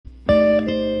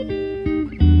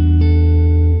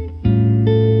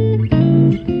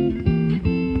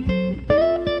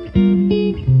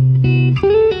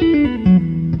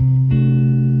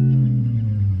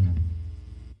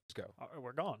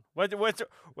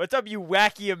what's up, you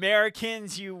wacky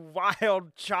Americans, you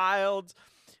wild child?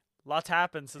 Lots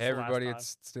happened since Hey the last everybody, time.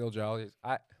 it's Still Jolly.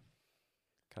 Can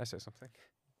I say something?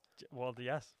 Well,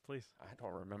 yes, please. I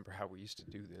don't remember how we used to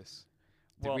do this.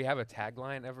 Did Well, we have a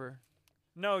tagline ever?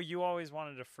 no, you always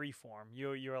wanted a free form. You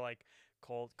were like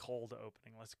cold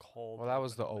opening. Let's cold. Well, that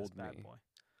was the opening this old bad me. boy.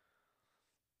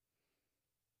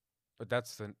 But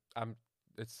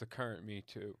it's the current me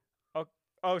too.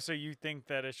 Oh, so you think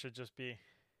that it should just be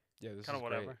Yeah, this Kinda is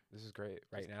whatever. great. This is great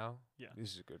right now. Yeah.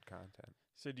 This is good content.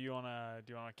 So do you wanna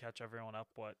catch everyone up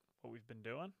what we've been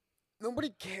doing?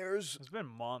 Nobody cares. It's been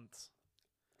months.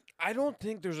 I don't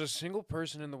think there's a single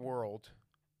person in the world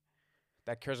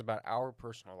that cares about our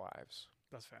personal lives.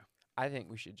 That's fair. I think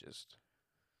we should just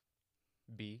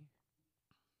be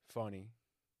funny,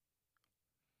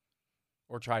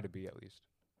 or try to be at least,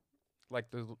 like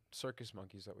the circus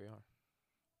monkeys that we are.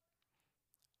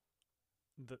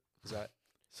 The Is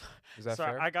that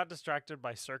Sorry, fair? I got distracted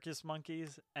by circus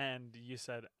monkeys, and you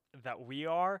said that we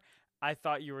are. I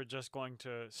thought you were just going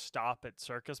to stop at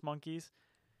circus monkeys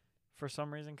for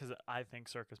some reason, because I think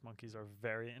circus monkeys are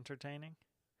very entertaining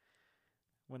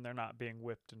when they're not being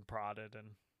whipped and prodded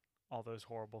and all those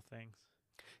horrible things.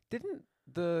 Didn't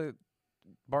the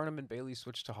Barnum and Bailey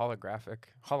switch to hologram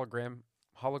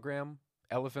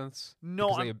elephants? No,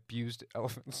 Because they abused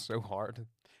elephants so hard.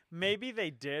 maybe they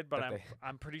did, but That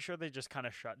I'm pretty sure they just kind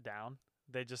of shut down.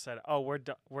 They just said, "Oh, we're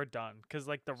done," because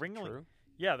like the Ringling, True.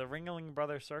 yeah, the Ringling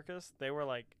Brothers Circus, they were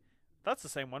like, that's the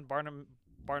same one, Barnum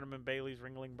and Bailey's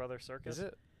Ringling Brothers Circus. Is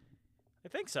it? I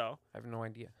think so. I have no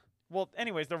idea. Well,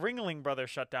 anyways, the Ringling Brothers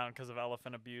shut down because of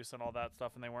elephant abuse and all that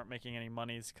stuff, and they weren't making any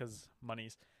monies because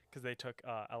they took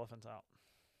elephants out.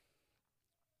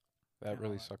 That And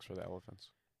really all that. sucks for the elephants.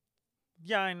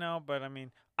 Yeah, I know, but I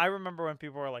mean, I remember when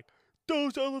people were like,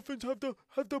 "Those elephants have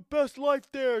the best life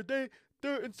there. They're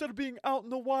instead of being out in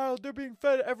the wild, they're being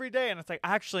fed every day." And it's like,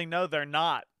 actually, no, they're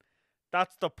not.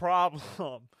 That's the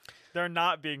problem. They're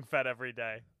not being fed every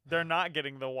day. They're not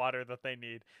getting the water that they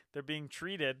need. They're being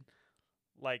treated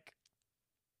like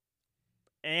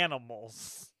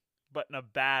animals, but in a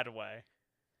bad way.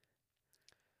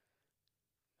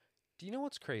 Do you know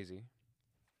what's crazy?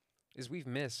 Is we've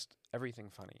missed everything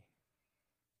funny.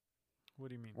 What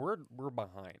do you mean? We're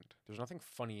behind. There's nothing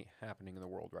funny happening in the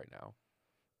world right now.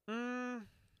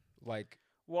 Like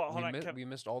Well, hold on. we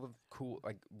missed all the cool.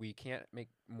 Like we can't make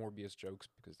Morbius jokes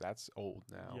because that's old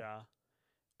now. Yeah.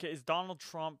 Okay, is Donald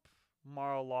Trump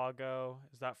Mar-a-Lago?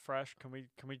 Is that fresh? Can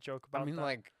we joke about I mean, that?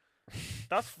 like,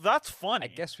 That's funny. I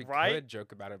guess we right? could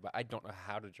joke about it, but I don't know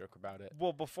how to joke about it.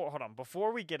 Well,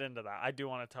 before we get into that, I do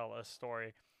want to tell a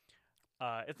story.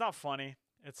 It's not funny.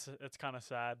 It's kind of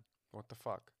sad, What the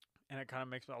fuck? and it kind of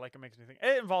makes me think.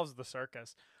 It involves the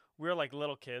circus. We were like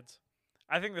little kids.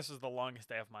 I think this was the longest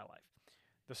day of my life.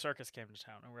 The circus came to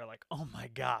town, and we were like, "Oh my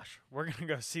gosh, we're gonna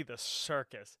go see the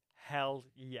circus." Hell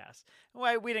yes. Well,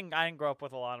 I didn't grow up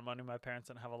with a lot of money. My parents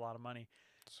didn't have a lot of money.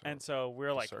 And so we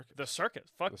were like, circus. the circus.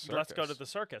 Fuck, The let's go to circus. the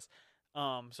circus.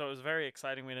 So it was very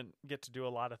exciting. We didn't get to do a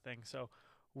lot of things. So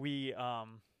we, I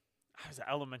was at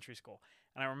elementary school,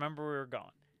 and I remember we were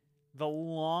going. The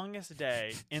longest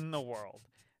day in the world,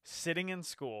 sitting in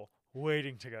school,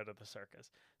 waiting to go to the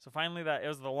circus. So finally, it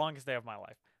was the longest day of my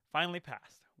life. Finally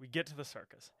passed. We get to the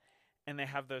circus, and they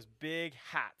have those big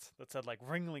hats that said like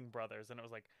Ringling Brothers, and it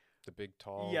was like, The big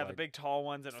tall. yeah, the like, big tall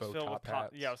ones, and it was faux filled with top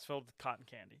hats. yeah, it was filled with cotton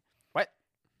candy. What?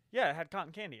 Yeah, it had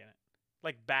cotton candy in it,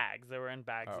 like bags. They were in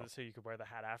bags, Oh. so you could wear the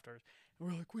hat afterwards. And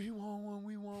we're like, we want one,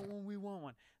 we want one, we want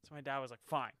one. So my dad was like,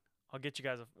 fine, I'll get you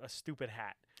guys a stupid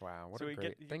hat. Wow, what so a we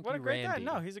great. get Thank what you, a great Randy.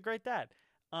 dad. No, he's a great dad.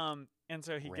 And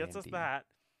so he gets us the Randy. hat,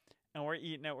 and we're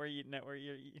eating it, we're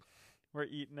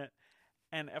eating it.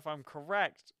 And if I'm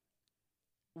correct,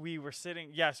 we were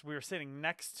sitting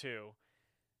next to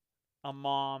a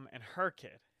mom and her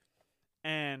kid.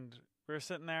 And we were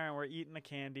sitting there and we're eating the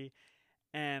candy,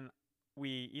 and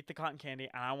we eat the cotton candy,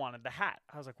 and I wanted the hat.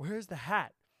 I was like, "Where's the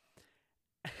hat?"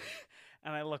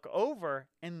 And I look over,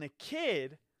 and the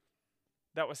kid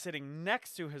that was sitting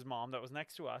next to his mom, that was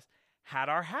next to us, had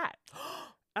our hat.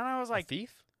 And I was A like,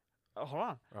 thief? oh, hold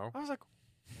on. Oh, I was like,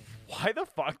 why the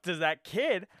fuck does that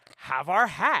kid have our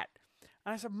hat?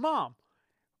 And I said, Mom,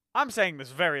 I'm saying this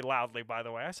very loudly, by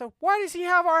the way. I said, why does he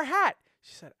have our hat?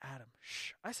 She said, Adam,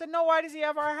 shh. I said, no, why does he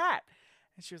have our hat?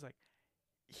 And she was like,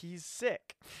 he's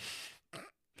sick.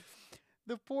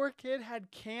 The poor kid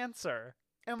had cancer,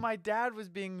 and my dad was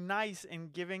being nice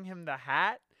and giving him the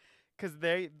hat because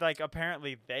they,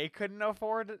 apparently they couldn't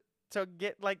afford to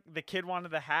get, the kid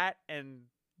wanted the hat, and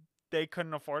they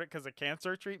couldn't afford it because of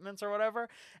cancer treatments or whatever.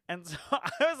 And so I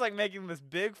was like making this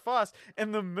big fuss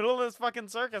in the middle of this fucking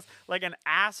circus, like an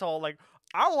asshole. Like,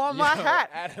 I want my hat.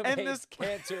 Adam And hates this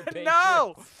cancer patients.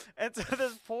 no. And so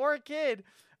this poor kid,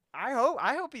 I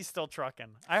hope he's still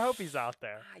trucking. I hope he's out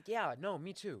there. Yeah, no,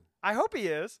 me too. I hope he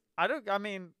is. I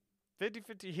mean,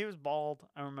 50-50. He was bald,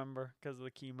 I remember, because of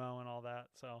the chemo and all that.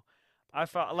 So I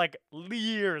felt like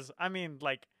years. I mean,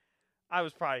 like, I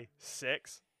was probably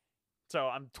 6. So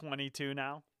I'm 22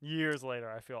 now. Years later,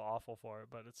 I feel awful for it,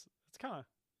 but it's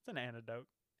an anecdote.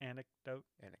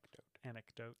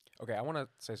 Okay, I want to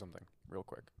say something real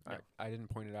quick. Yeah. I didn't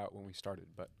point it out when we started,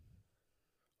 but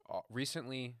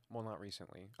recently, well, not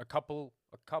recently,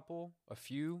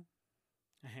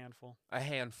 A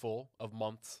handful of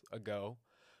months ago,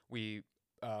 we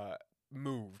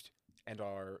moved, and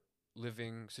our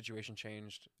living situation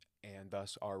changed, and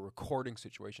thus our recording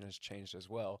situation has changed as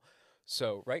well.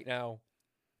 So right now,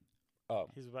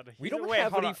 He's about to. we he's- don't wait,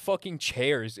 have hold any on. fucking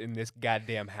chairs in this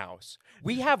goddamn house.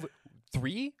 We have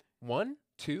 3, 1,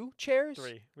 2 chairs.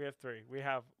 3. We have 3. We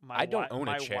have my. I don't own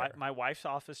a my chair. my wife's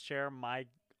office chair, my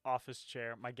office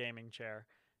chair, my gaming chair,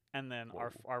 and then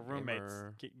Whoa, our roommate's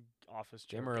gamer. office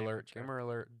chair. Gamer alert! chair. Gamer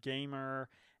alert! Gamer.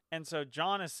 And so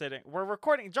John is sitting. We're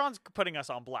recording. John's putting us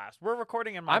on blast. We're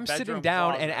recording in my I'm bedroom sitting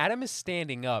down, closet. and Adam is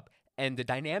standing up, and the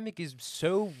dynamic is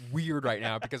so weird right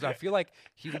now because I feel like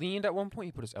he leaned at one point.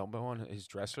 He put his elbow on his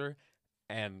dresser,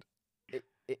 and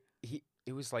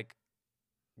it was like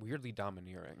weirdly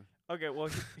domineering. Okay, well,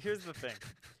 here's the thing.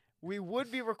 We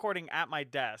would be recording at my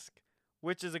desk,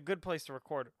 which is a good place to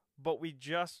record, but we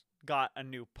just got a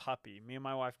new puppy. Me and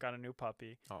my wife got a new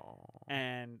puppy, Oh,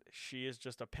 and she is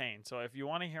just a pain. So if you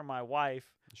want to hear my wife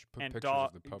you should put and pictures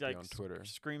dog of the puppy like on Twitter.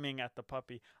 screaming at the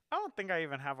puppy, I don't think I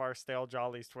even have our Stale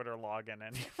Jollies Twitter login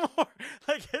anymore.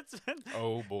 Like, it's been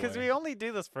Oh boy! because we only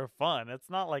do this for fun. It's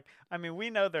not like, I mean, we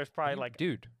know there's probably like,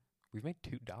 dude, we've made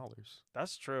 $2.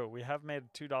 that's true. We have made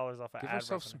 $2 off of Give ad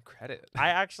ourselves revenue. some credit.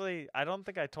 I don't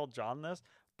think I told John this,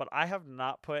 but I have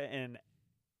not put in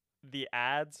the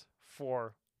ads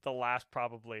for the last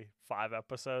probably 5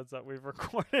 episodes that we've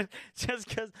recorded, just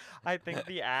because I think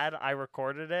the ad, I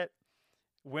recorded it.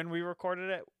 When we recorded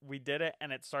it, we did it,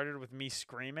 and it started with me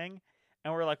screaming.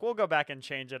 And we're like, we'll go back and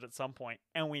change it at some point.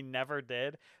 And we never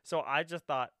did. So I just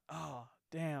thought, oh,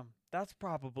 damn, that's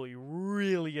probably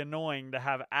really annoying to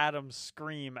have Adam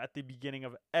scream at the beginning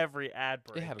of every ad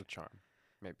break. It had a charm,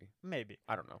 maybe. Maybe.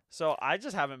 I don't know. So I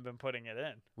just haven't been putting it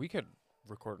in. We could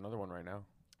record another one right now.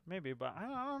 Maybe, but I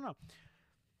don't know.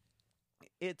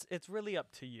 It's really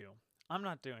up to you. I'm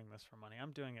not doing this for money.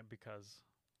 I'm doing it because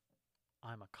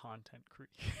I'm a content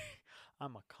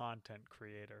I'm a content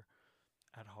creator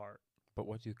at heart. But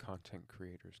what do content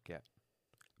creators get?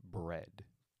 Bread.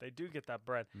 They do get that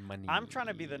bread. Money. I'm trying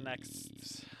to be the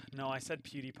next. No, I said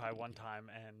PewDiePie one time,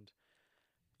 and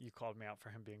you called me out for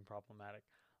him being problematic.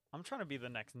 I'm trying to be the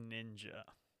next ninja,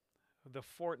 the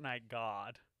Fortnite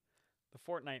god, the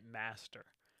Fortnite master.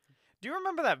 Do you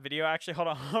remember that video? Actually, hold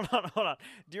on.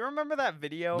 Do you remember that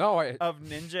video No, of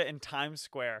Ninja in Times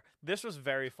Square? This was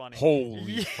very funny.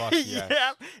 Holy fuck, yes.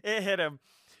 Yeah, it hit him.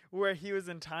 Where he was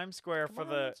in Times Square Come for on,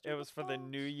 the let's do the the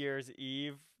balls. New Year's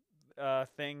Eve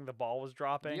thing. The ball was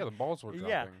dropping. Yeah, the balls were dropping.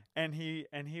 Yeah, and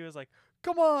he was like,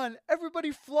 "Come on, everybody,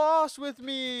 floss with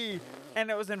me!" And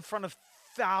it was in front of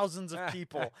thousands of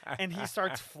people, and he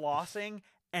starts flossing,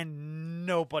 and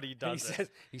nobody does it.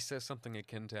 He says something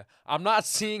akin to, "I'm not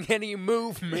seeing any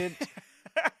movement."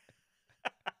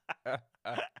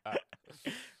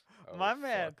 Oh, My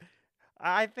man, fuck.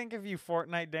 I think if you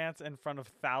Fortnite dance in front of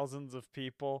thousands of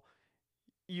people,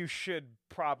 you should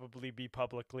probably be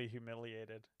publicly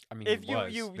humiliated. I mean, If he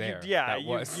was there. yeah, That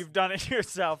was. you've done it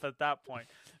yourself at that point.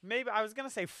 Maybe I was gonna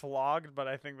say flogged, but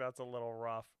I think that's a little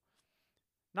rough.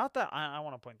 Not that I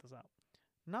want to point this out.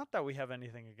 Not that we have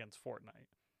anything against Fortnite.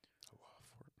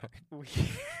 We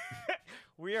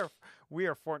we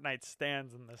are Fortnite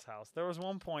stans in this house. There was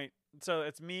one point, so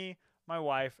it's me, my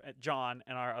wife, John,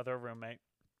 and our other roommate.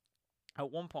 At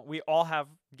one point, we all have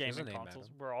gaming name, consoles.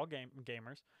 Adam. We're all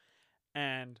gamers,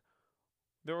 and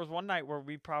there was one night where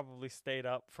we probably stayed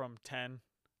up from 10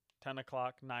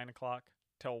 o'clock, 9 o'clock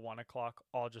till 1 o'clock,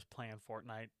 all just playing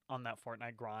Fortnite on that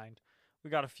Fortnite grind. We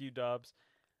got a few dubs.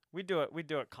 We do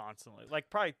it constantly, like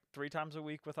probably 3 times a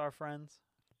week with our friends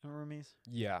and roomies.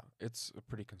 Yeah, it's a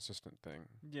pretty consistent thing.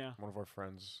 Yeah, One of our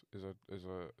friends is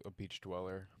a beach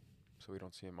dweller, so we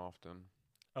don't see him often.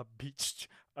 a beach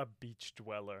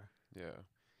dweller. Yeah.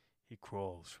 He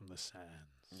crawls from the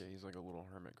sands. Yeah, he's like a little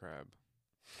hermit crab,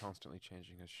 constantly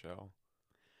changing his shell.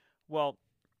 Well,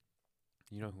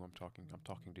 You know who I'm talking. I'm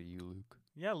talking to you, Luke.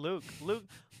 Yeah, Luke.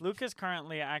 Luke is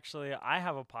currently actually. I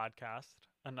have a podcast,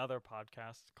 another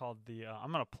podcast called the.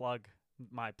 I'm gonna plug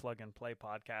my Plug and Play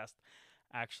podcast,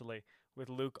 actually, with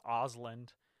Luke Osland,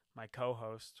 my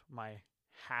co-host, my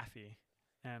halfie,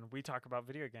 and we talk about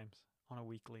video games on a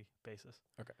weekly basis.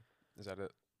 Is that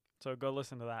it? So go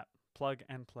listen to that. Plug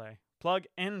and Play. Plug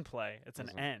and Play. It's an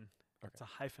Isn't- N. okay. It's a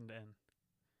hyphen N.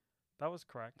 That was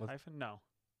correct. Let's- Hyphen? No.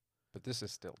 But this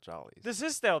is still Jollies. This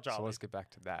is still So Jolly. let's get back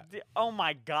to that. Oh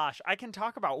my gosh. I can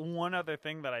talk about one other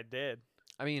thing that I did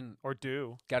I mean, or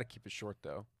do. gotta keep it short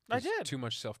though. I 'cause did. Too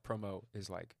much self promo is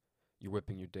like you're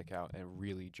whipping your dick out and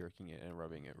really jerking it and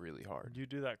rubbing it really hard You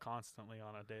do that constantly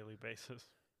on a daily basis.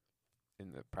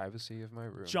 in the privacy of my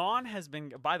room. John has been,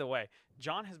 by the way,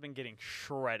 John has been getting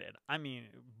shredded. I mean,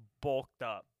 bulked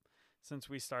up since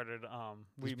we started.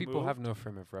 These We people moved. have no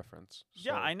frame of reference.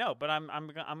 Yeah, so I know, but I'm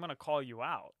gonna call you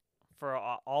out for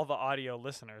all the audio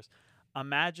listeners.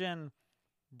 Imagine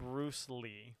Bruce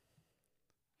Lee,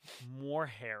 more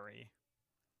hairy,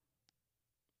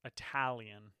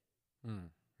 Italian,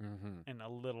 Mm-hmm. and a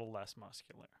little less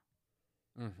muscular.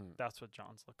 Mm-hmm. That's what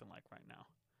John's looking like right now,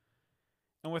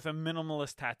 and with a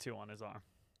minimalist tattoo on his arm.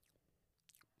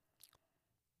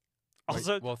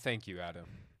 Also, well, thank you, Adam.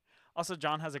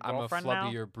 John has a I'm a girlfriend now.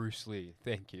 flubbier Bruce Lee.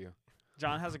 Thank you.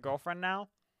 John has a girlfriend now,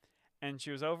 and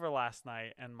she was over last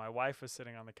night, and my wife was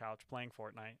sitting on the couch playing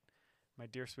Fortnite, my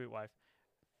dear sweet wife,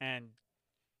 and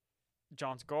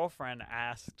John's girlfriend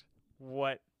asked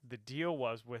what the deal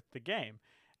was with the game.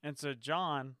 And so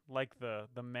John, like the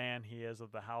man he is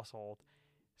of the household,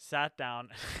 sat down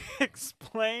and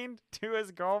explained to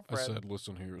his girlfriend.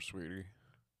 "Listen here, sweetie.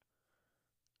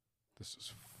 This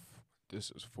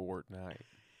is Fortnite."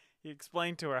 He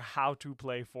explained to her how to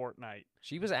play Fortnite.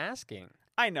 She was asking.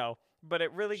 I know, but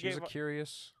it really She was gave a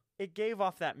curious. it gave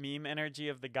off that meme energy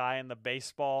of the guy in the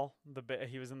baseball.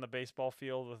 He was in the baseball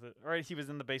field with it, or he was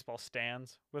in the baseball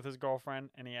stands with his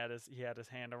girlfriend, and he had his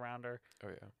hand around her, Oh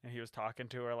yeah. and he was talking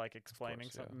to her like explaining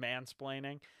course, something,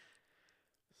 mansplaining.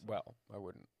 Well, I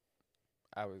wouldn't.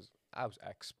 I was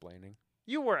explaining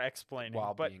You were explaining,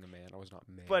 while but being a man. I was not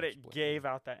man. but it gave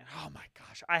out that. Oh my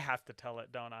gosh, I have to tell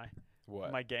it, don't I?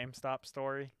 what? My GameStop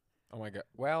story. Oh my god.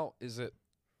 Well, is it?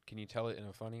 Can you tell it in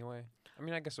a funny way? I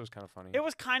mean, I guess it was kind of funny. It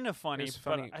was kind of funny, was but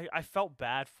funny. I felt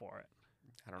bad for it.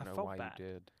 I don't I know felt why bad. you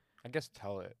did. I guess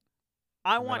tell it.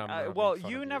 I And then want. I'm gonna Well, make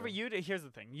fun you of never. you. Here's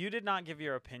the thing. You did not give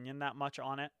your opinion that much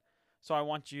on it, so I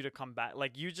want you to come back.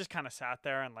 Like you just kind of sat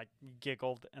there and like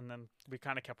giggled, and then we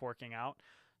kind of kept working out.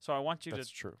 So I want you That's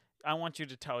true. I want you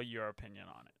to tell your opinion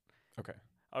on it. Okay.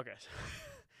 Okay.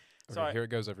 Okay, So here it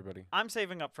goes, everybody. I'm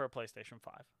saving up for a PlayStation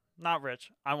 5. Not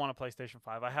rich. I want a PlayStation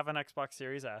 5. I have an Xbox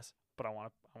Series S, but I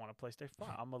want a PlayStation 5.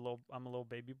 I'm a little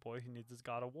baby boy who needs his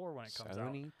God of War when it comes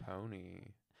out. Sony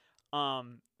Pony.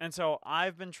 And so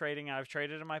I've been trading. I've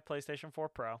traded in my PlayStation 4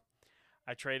 Pro.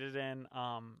 I traded in.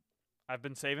 I've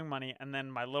been saving money, and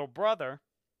then my little brother,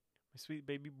 my sweet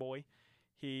baby boy,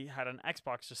 he had an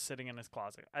Xbox just sitting in his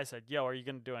closet. I said, "Yo, are you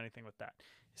gonna do anything with that?"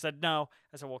 He said, "No."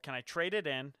 I said, "Well, can I trade it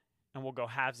in, and we'll go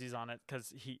halvesies on it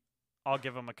because I'll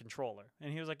give him a controller."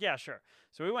 And he was like, "Yeah, sure."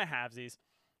 So we went halvesies.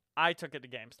 I took it to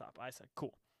GameStop. I said,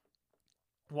 "Cool."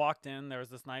 Walked in. There was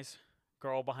this nice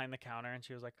girl behind the counter, and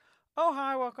she was like, "Oh,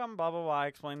 hi, welcome, blah, blah, blah." I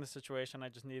explained the situation. I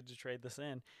just needed to trade this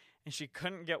in. And she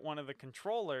couldn't get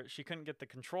she couldn't get the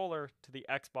controller to the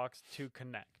Xbox to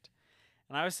connect.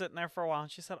 And I was sitting there for a while,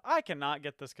 and she said, "I cannot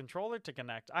get this controller to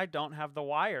connect. I don't have the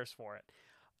wires for it."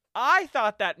 I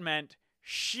thought that meant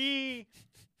she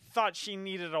thought she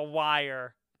needed a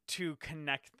wire to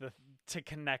connect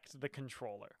the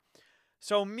controller.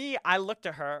 So I looked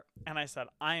at her, and I said,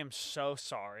 "I am so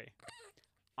sorry.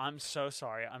 I'm so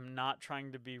sorry. I'm not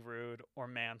trying to be rude or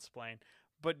mansplain.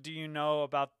 But do you know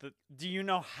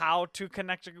how to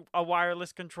connect a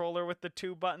wireless controller with the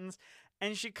two buttons?"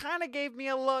 And she kind of gave me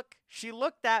a look. She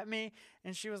looked at me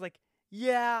and she was like,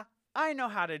 "Yeah, I know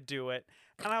how to do it."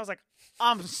 And I was like,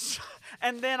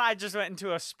 and then I just went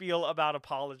into a spiel about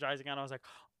apologizing, and I was like,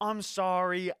 "I'm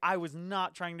sorry. I was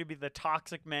not trying to be the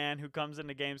toxic man who comes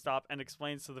into GameStop and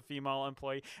explains to the female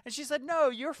employee." And she said, "No,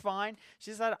 you're fine."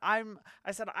 She said, I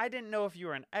said, "I didn't know if you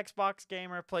were an Xbox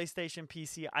gamer, PlayStation,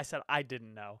 PC." I said, "I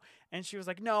didn't know." And she was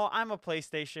like, "No, I'm a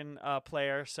PlayStation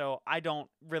player, so I don't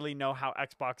really know how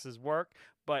Xboxes work,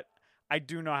 but I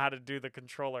do know how to do the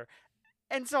controller."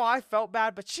 And so I felt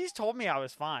bad, but she's told me I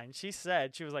was fine. She was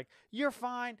like, "You're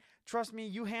fine. Trust me,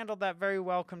 you handled that very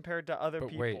well compared to other But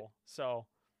people." wait. So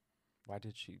Why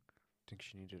did she think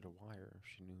she needed a wire if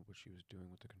she knew what she was doing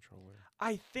with the controller?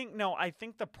 I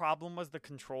think the problem was the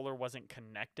controller wasn't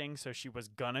connecting, so she was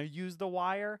gonna use the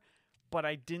wire, but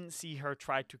I didn't see her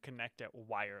try to connect it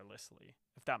wirelessly,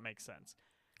 if that makes sense.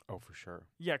 Oh, for sure.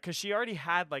 Yeah, because she already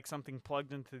had like something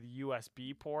plugged into the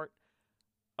USB port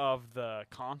of the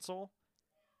console.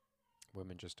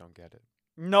 Women just don't get it.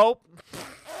 Nope.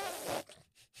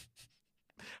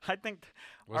 I think.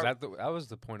 That was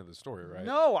the point of the story, right?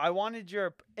 No, I wanted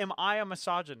your. Am I a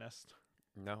misogynist?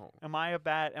 No. Am I a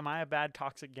bad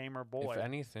toxic gamer boy? If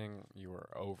anything, you are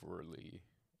overly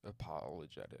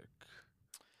apologetic.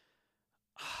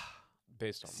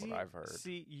 Based on what I've heard.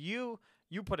 See, you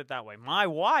put it that way. My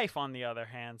wife, on the other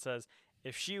hand, says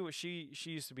if she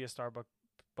used to be a Starbucks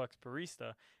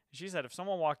barista. She said if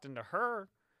someone walked into her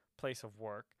place of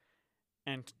work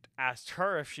and asked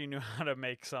her if she knew how to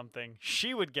make something,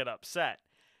 she would get upset.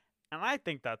 And I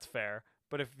think that's fair.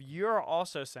 But if you're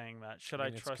also saying that, should I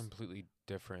trust? It's completely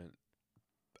different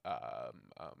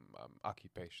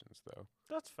occupations, though.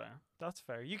 That's fair. That's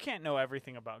fair. You can't know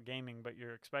everything about gaming, but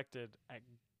you're expected at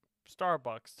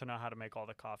Starbucks to know how to make all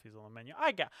the coffees on the menu.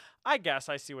 I guess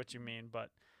I see what you mean, but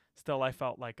still, I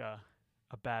felt like a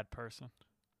bad person.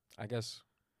 I guess,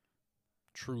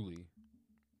 truly,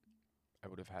 I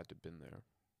would have had to been there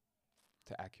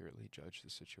to accurately judge the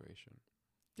situation.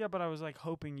 Yeah, but I was like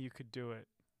hoping you could do it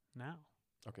now.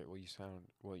 Okay, well,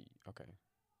 okay.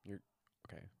 You're,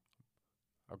 okay.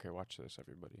 Okay, watch this,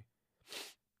 everybody.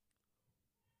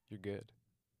 You're good.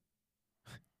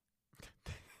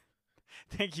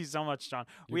 Thank you so much, John.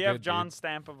 You're we have good, John's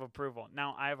stamp of approval.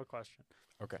 Now, I have a question.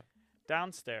 Okay.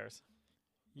 Downstairs,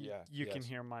 Yeah, you can yes.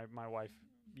 hear my wife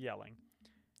yelling.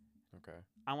 Okay.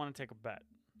 I want to take a bet.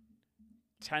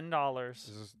 $10. This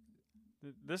is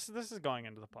This is going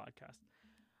into the podcast.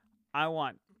 I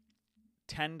want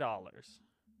 $10.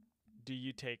 Do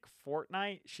you take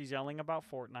Fortnite? She's yelling about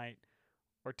Fortnite,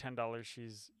 or $10?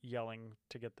 She's yelling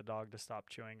to get the dog to stop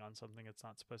chewing on something it's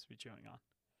not supposed to be chewing on.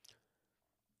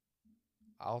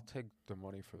 I'll take the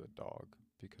money for the dog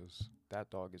because that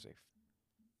dog is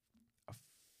a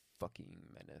fucking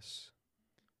menace.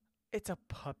 It's a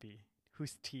puppy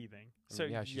who's teething. I So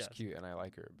mean, yeah, she's yes. cute and I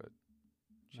like her, but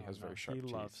she has very sharp He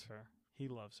teeth. loves her. He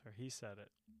loves her. He said it.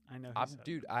 I know.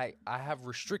 Dude, I have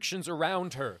restrictions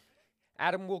around her.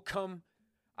 Adam will come.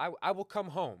 I will come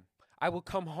home. I will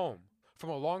come home from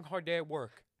a long, hard day at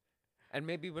work. And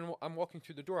maybe when I'm walking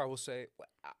through the door, I will say,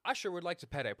 I sure would like to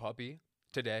pet a puppy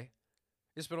today.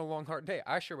 It's been a long, hard day.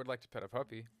 I sure would like to pet a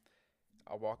puppy.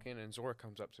 I'll walk in and Zora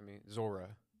comes up to me.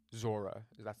 Zora.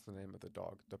 That's the name of the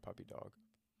dog, the puppy dog.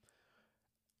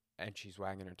 And she's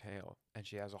wagging her tail. And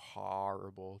she has a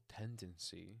horrible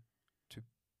tendency to,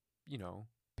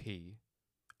 pee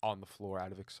on the floor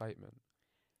out of excitement.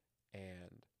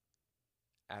 And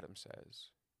Adam says,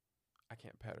 I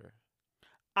can't pet her.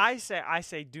 I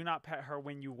say, do not pet her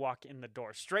when you walk in the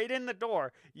door. Straight in the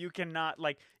door, you cannot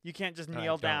you can't just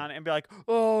kneel down and be like,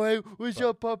 "Oh, hey, what's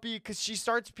up, puppy?" Because she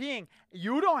starts peeing.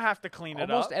 You don't have to clean it up.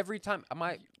 Almost every time,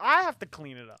 I have to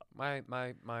clean it up.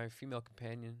 my female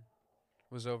companion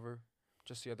was over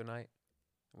just the other night,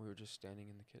 and we were just standing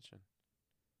in the kitchen,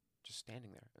 just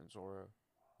standing there, and Zora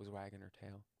was wagging her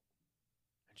tail,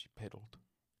 and she piddled.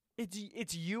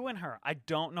 It's you and her. I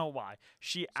don't know why.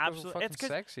 She absolutely. It's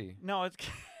sexy. No, it's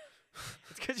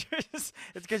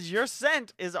because your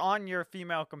scent is on your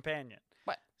female companion.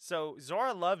 What? So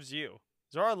Zora loves you.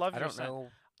 Zora loves I your don't scent. know.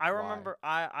 I remember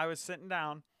I was sitting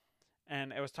down,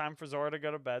 and it was time for Zora to go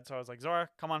to bed. So I was like, Zora,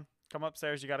 come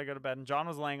upstairs. You got to go to bed. And John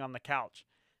was laying on the couch.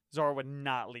 Zora would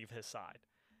not leave his side.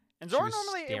 And Zora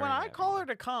normally, when I call her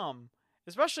to come,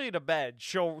 especially to bed,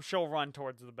 she'll run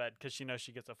towards the bed because she knows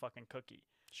she gets a fucking cookie.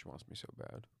 She wants me so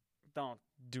bad.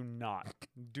 Do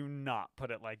not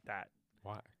put it like that.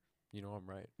 Why? You know I'm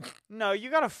right. No, you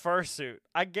got a fursuit.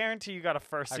 I guarantee you got a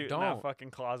fursuit in that don't.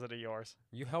 fucking closet of yours.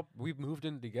 You helped. We moved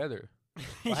in together.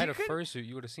 If I had a fursuit,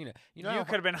 you would have seen it. You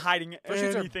could have been hiding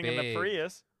fursuits are anything in the big.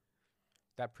 Prius.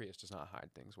 That Prius does not hide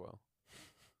things well.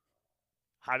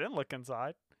 I didn't look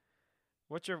inside.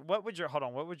 What would your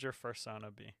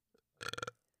fursona be?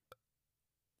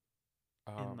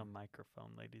 In the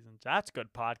microphone, ladies and gentlemen. That's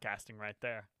good podcasting right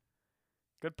there.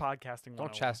 Good podcasting.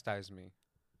 Don't chastise me.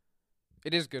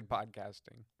 It is good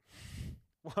podcasting.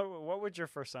 What would your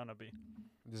fursona be?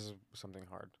 This is something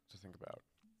hard to think about.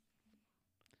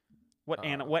 What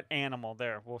animal?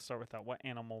 There, we'll start with that. What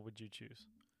animal would you choose?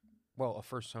 Well, a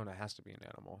fursona has to be an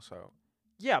animal, so.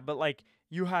 Yeah, but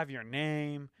you have your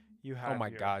name. You have. Oh my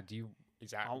God!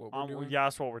 Is that what we're doing? Yeah,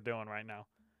 that's what we're doing right now.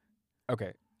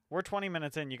 Okay. We're 20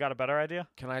 minutes in. You got a better idea?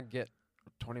 Can I get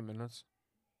 20 minutes?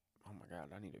 Oh my God!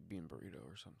 I need a bean burrito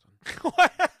or something.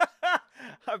 What?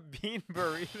 A bean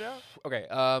burrito? Okay.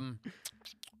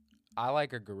 I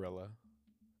like a gorilla.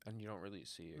 And you don't really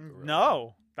see a gorilla.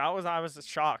 No, I was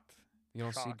shocked. You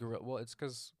don't see shocked. gorilla. Well, it's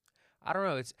because I don't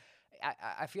know. It's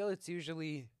I feel it's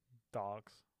usually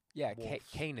Dogs. yeah Wolves.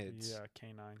 canids. Yeah,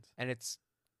 canines. And it's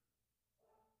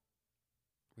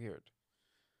weird.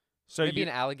 So Maybe you, an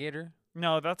alligator.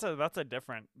 no, that's a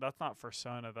different. That's not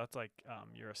fursona. That's like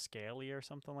you're a scaly or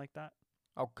something like that.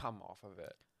 Oh, come off of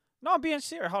it. No, I'm being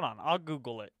serious. Hold on, I'll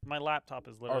Google it. My laptop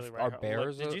is literally right are here. Look,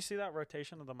 bears did a- you see that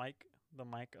rotation of the mic? The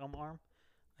mic arm.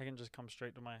 I can just come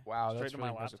straight to my. Wow, straight that's to really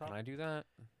my impressive. laptop. Can I do that?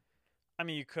 I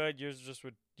mean, you could. Yours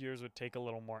would take a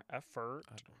little more effort.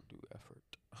 I don't do effort.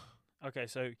 Okay,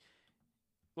 so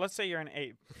let's say you're an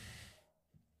ape.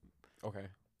 Okay.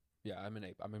 Yeah, I'm an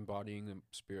ape. I'm embodying the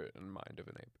spirit and mind of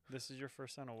an ape. This is your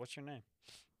fursona. What's your name?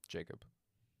 Jacob.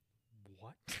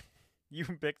 What? You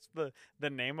picked the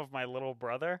name of my little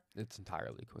brother? It's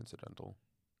entirely coincidental.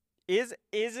 Is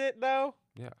it though?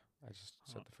 Yeah, I just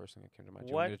said Huh. the first thing that came to mind. Do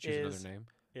you What want me to choose is another name?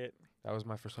 it That was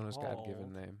my persona's called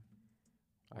God-given name.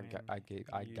 when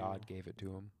God you gave it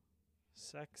to him.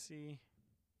 sexy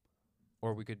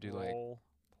Or we could do like,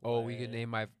 role we could play name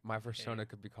my persona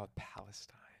could be called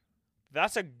Palestine.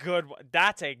 That's a good one.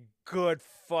 That's a good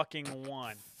fucking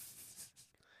one.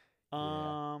 Yeah,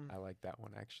 Um. I like that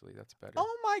one actually. That's better.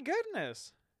 Oh my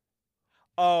goodness.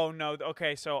 Oh no.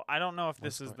 Okay, so I don't know if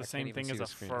this What's is going- the I can't same even thing see as the a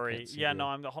screen. I furry. can't see Yeah.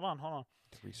 the- No. Hold on.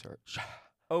 Research.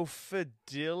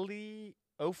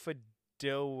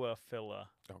 Ophidiophylla.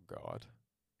 Oh God.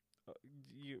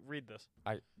 You read this.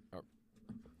 Oh.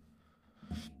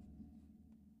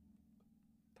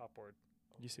 Top word.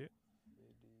 You see it?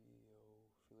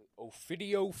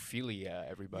 Ophidiophilia,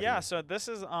 everybody. Yeah. So this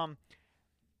is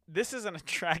an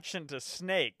attraction to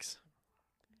snakes.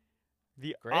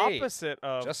 The Great. opposite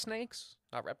of Just snakes?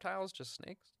 Not reptiles, just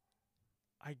snakes?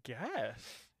 I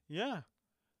guess. Yeah.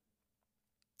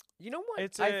 You know what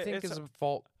It's I a- think it's is a- a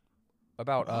fault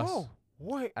about us Oh,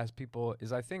 wait. as people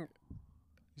is I think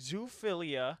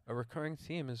Zoophilia. a recurring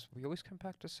theme is we always come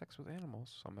back to sex with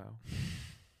animals somehow.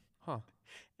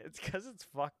 It's because it's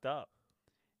fucked up.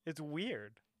 It's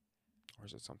weird. Or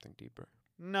is it something deeper?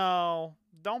 No,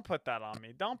 don't put that on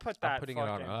me. Don't put Stop that. putting it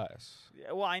on fucking- us.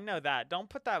 Yeah, well, I know that. Don't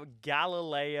put that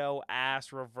Galileo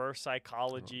ass reverse I don't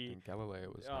psychology. think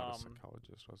Galileo was not a um,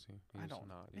 psychologist, was he? I was don't.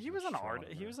 not. He was an art.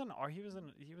 He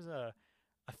was a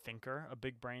thinker, a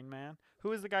big brain man. Who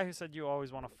was the guy who said you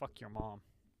always want to fuck your mom?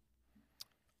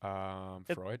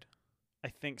 It- Freud. I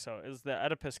think so. Is the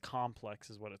Oedipus complex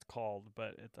is what it's called,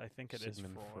 but I think it is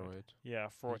Sigmund Freud. Yeah,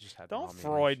 He Freud. just had Don't mommy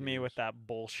Freud me issues. with that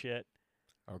bullshit.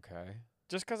 Okay.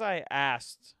 Just because I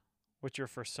asked what your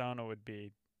fursona would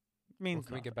be Well, means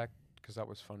can we nothing. get back? Because that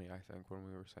was funny, I think, when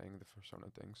we were saying the persona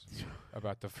things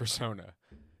about the persona.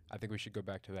 I think we should go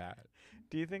back to that.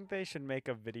 Do you think they should make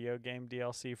a video game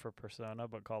DLC for Persona,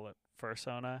 but call it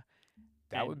Fursona?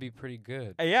 That And- would be pretty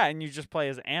good. Yeah, and you just play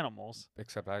as animals.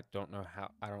 Except I don't know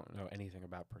how. I don't know anything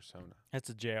about Persona. It's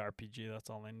a JRPG. That's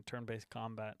all in turn-based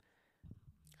combat.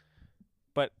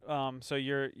 But so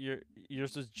yours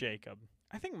is Jacob.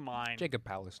 I think mine. Jacob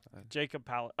Palestine. Jacob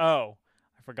Pal. Oh,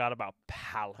 I forgot about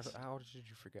Palace. How did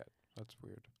you forget? That's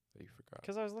weird that you forgot.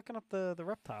 Because I was looking up the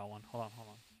reptile one. Hold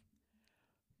on.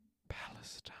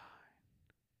 Palestine.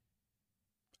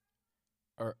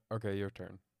 Okay, your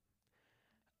turn.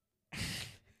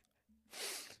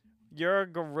 You're a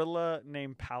gorilla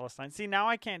named Palestine. See, now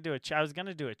I can't do I was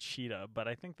gonna do a cheetah, but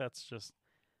I think that's just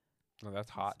No, that's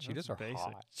hot. that's Cheetahs are basic.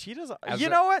 hot. Cheetahs. As You a-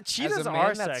 know what? a Cheetahs man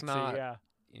are that's sexy. not- Yeah.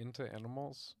 Into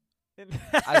animals.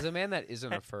 As a man that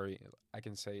isn't a furry, I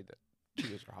can say that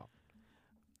cheetahs are hot.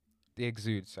 They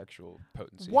exude sexual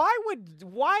potency.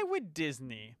 Why would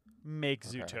Disney make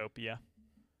Okay. Zootopia?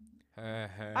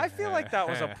 I feel like that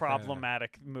was a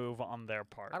problematic move on their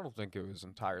part. I don't think it was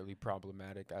entirely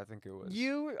problematic. I think it was.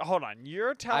 Hold on.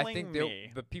 You're telling I think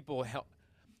me the people help.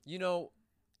 You know,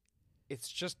 it's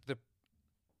just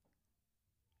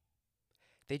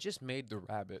they just made the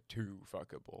rabbit too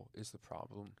fuckable. Is the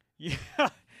problem? Yeah.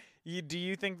 Do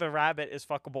you think the rabbit is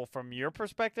fuckable from your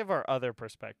perspective or other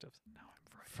perspectives? No,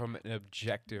 I'm right. From an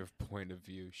objective point of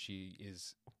view, she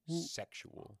is W-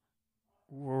 sexual.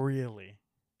 Really?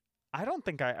 I don't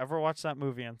think I ever watched that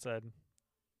movie and said,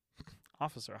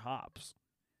 Officer Hops,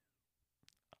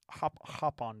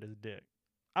 hop on his dick.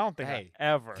 I don't think Hey, I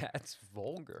ever. That's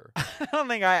vulgar. I don't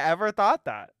think I ever thought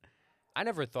that. I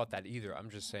never thought that either. I'm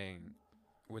just saying,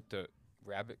 with the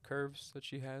rabbit curves that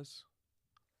she has.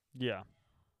 Yeah.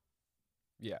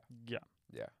 Yeah. Yeah.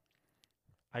 Yeah.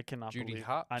 I cannot Judy believe.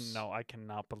 Hopps. I know. I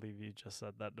cannot believe you just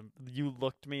said that. You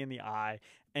looked me in the eye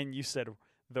and you said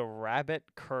the rabbit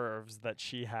curves that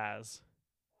she has.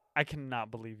 I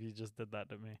cannot believe you just did that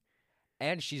to me.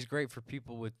 And she's great for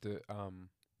people with the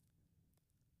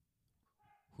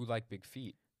who like big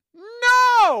feet.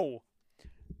 No!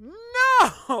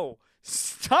 No!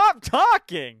 Stop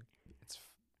talking!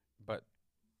 But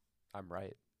I'm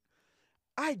right.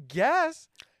 I guess.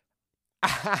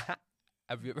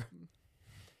 Have you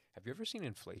ever seen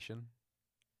Inflation?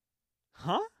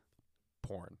 Huh?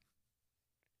 Porn.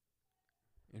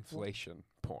 Inflation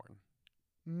porn.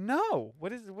 No.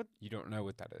 What is what? You don't know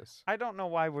what that is. I don't know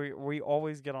why we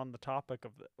always get on the topic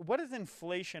of what is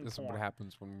inflation This is porn? what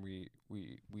happens when we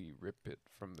rip it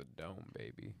from the dome,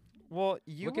 baby. Well,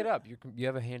 you Look it up. You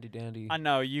have a handy dandy. I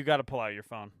know you got to pull out your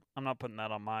phone. I'm not putting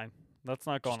that on mine. That's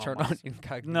not going Just on turn mine. on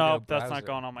incognito No, that's browser. not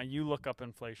going on mine. You look up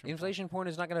inflation. Inflation porn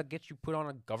is not gonna get you put on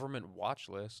a government watch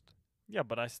list. Yeah,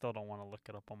 but I still don't want to look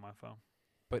it up on my phone.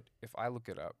 But if I look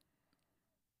it up,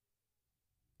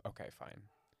 okay, fine.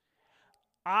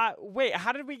 Wait,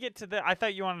 how did we get to the? I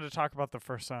thought you wanted to talk about the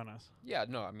fursonas. Yeah,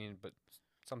 no, I mean, but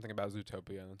something about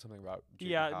Zootopia and something about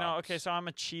Jimmy Yeah, no, okay, Hops, so I'm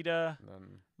a cheetah. and then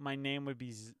My name would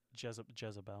be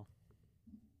Jezebel.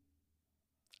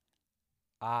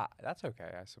 that's okay,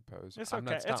 I suppose. It's I'm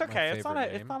okay. not- It's my okay. It's not a.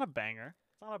 favorite It's name. not a banger.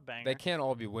 It's not a banger. They can't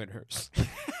all be winners,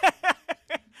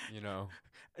 you know.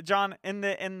 John, in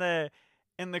the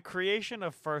creation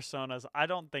of fursonas, I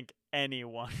don't think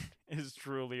anyone is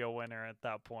truly a winner at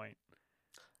that point.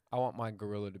 I want my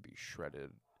gorilla to be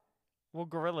shredded. Well,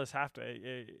 gorillas have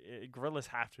to. Gorillas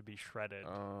have to be shredded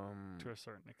to a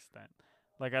certain extent.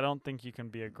 Like, I don't think you can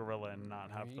be a gorilla and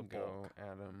not have here the you go, bulk.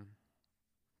 Adam.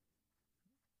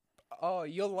 Oh,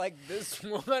 you'll like this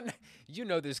one. You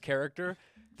know this character,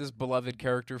 this beloved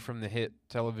character from the hit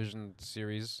television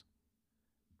series.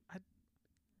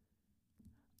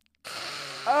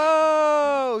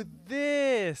 Oh,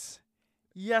 this.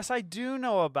 Yes, I do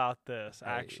know about this.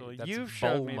 Hey, Actually, that's you've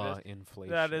showed me Bulma this.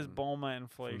 inflation. That is Bulma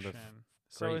inflation.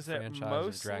 So Great is it franchise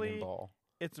of Dragon mostly? Ball.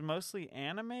 It's mostly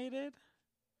animated.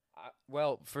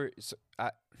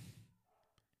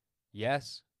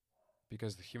 Yes,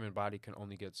 because the human body can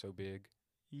only get so big.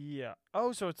 Yeah.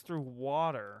 Oh, so it's through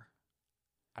water.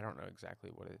 I don't know exactly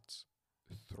what it's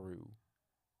through.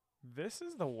 This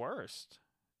is the worst.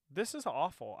 This is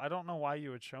awful. I don't know why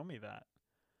you would show me that.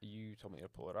 You told me to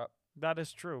pull it up. That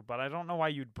is true, but I don't know why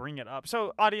you'd bring it up.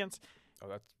 So, audience, Oh,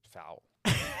 that's foul.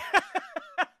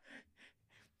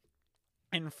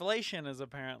 inflation is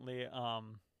apparently I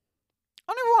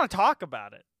don't even want to talk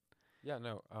about it. Yeah,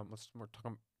 no. Let's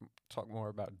talk more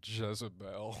about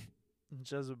Jezebel.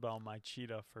 Jezebel, my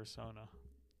cheetah fursona.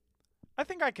 I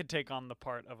think I could take on the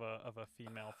part of a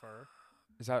female fur.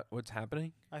 Is that what's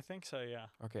happening? I think so, yeah.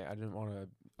 Okay, I didn't want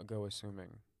to go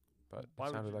assuming, but Why it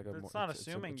would sounded you- like a it's more. not it's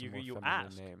a- assuming, it's a you- more you feminine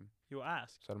asked. Name. You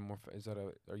asked. Is that a more? Is that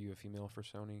a? Are you a female for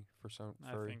Sony?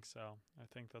 I Furry? think so. I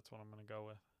think that's what I'm going to go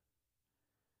with.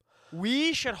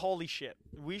 We should, holy shit,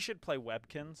 we should play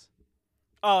Webkins.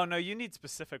 Oh, no, you need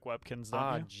specific Webkins,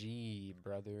 don't you? Gee,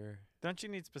 brother. Don't you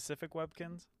need specific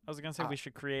Webkins? I was going to say we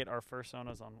should create our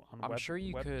fursonas on I'm web, sure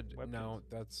you web- could. Webkins. No,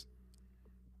 that's.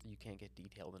 You can't get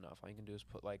detailed enough. All you can do is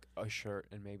put like a shirt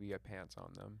and maybe a pants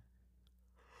on them.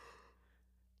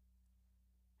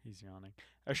 He's yawning.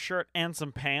 A shirt and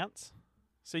some pants?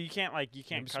 So you can't, like, you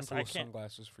can't Maybe some cuss. cool I can't.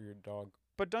 sunglasses for your dog.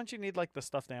 But don't you need, like, the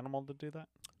stuffed animal to do that?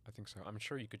 I think so. I'm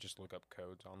sure you could just look up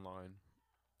codes online,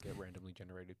 get randomly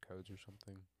generated codes or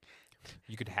something.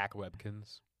 You could hack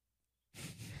Webkins.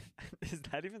 Is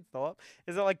that even still up?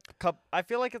 Is it like Club? I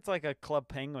feel like it's like a Club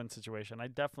Penguin situation. I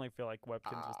definitely feel like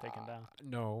Webkins was taken down.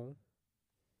 No,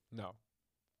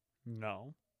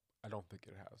 No. I don't think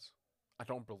it has. I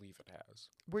don't believe it has.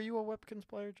 Were you a Webkins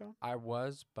player, John? I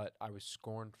was, but I was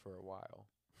scorned for a while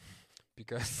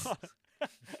because.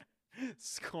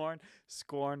 Scorned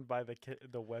by the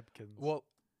Webkins. Well,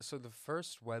 so the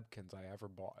first Webkins I ever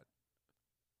bought,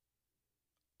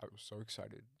 I was so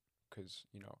excited because,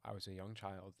 you know, I was a young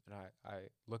child and I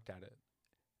looked at it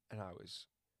and I was,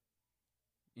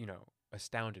 you know,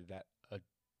 astounded that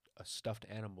a stuffed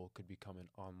animal could become an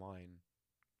online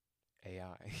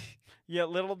AI. Yeah,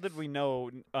 little did we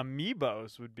know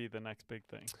amiibos would be the next big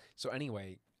thing. So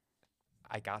anyway,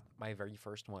 I got my very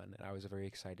first one and I was a very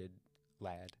excited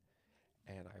lad.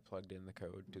 And I plugged in the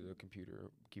code to the computer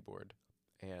keyboard,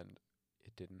 and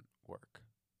it didn't work.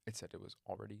 It said it was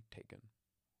already taken.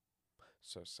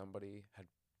 So somebody had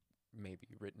maybe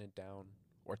written it down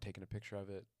or taken a picture of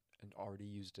it and already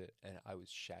used it, and I was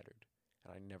shattered.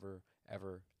 And I never,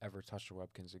 ever, ever touched a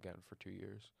Webkins again for 2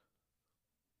 years.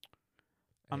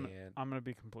 I'm going to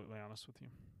be completely honest with you.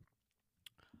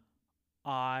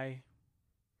 I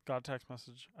got a text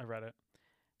message, I read it,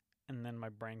 and then my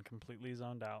brain completely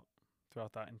zoned out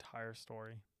throughout that entire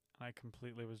story. And I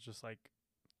completely was just like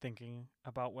thinking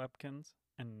about Webkins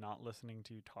and not listening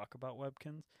to you talk about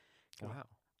Webkins. Wow.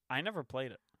 I never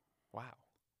played it, Wow.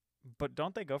 but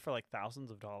don't they go for like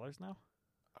thousands of dollars now?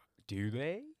 Do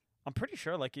they? I'm pretty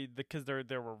sure, like, because they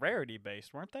were rarity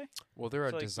based, weren't they? Well, there are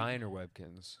So, like, designer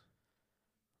webkins.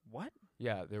 What?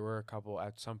 Yeah, there were a couple.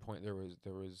 At some point, there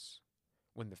was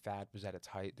when the fad was at its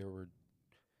height. There were,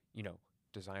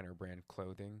 designer brand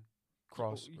clothing,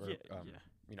 yeah.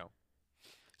 you know.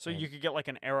 So And- you could get like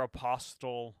an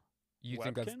Aeropostale. You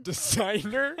think that's Webkin?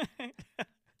 designer? I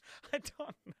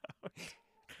don't know.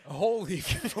 Holy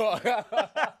fuck!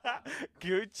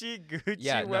 Gucci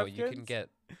Yeah, no, you Webkins? can get.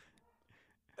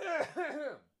 Sorry,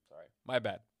 my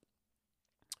bad.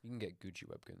 You can get Gucci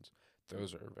webkins.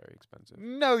 Those are very expensive.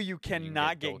 No, you And you can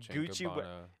cannot get Dolce & Gucci.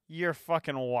 Gabbana. You're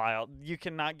fucking wild. You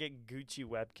cannot get Gucci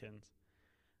Webkins.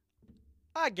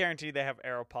 I guarantee they have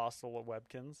Aeropostale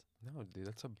Webkins. No, dude,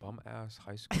 that's a bum ass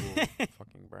high school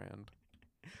fucking brand.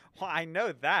 Well, I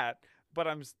know that, but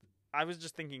I was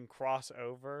just thinking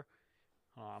crossover.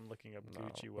 Oh, I'm looking up No,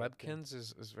 Gucci Webkins.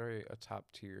 Webkins is very a top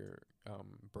tier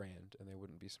brand, and they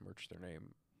wouldn't besmirch their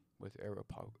name with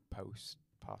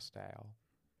Aeropostale.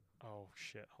 Oh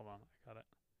shit! Hold on, I got it.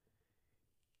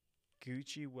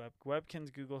 Gucci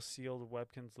Webkins Google sealed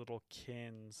Webkins little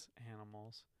kins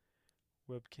animals.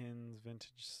 Webkins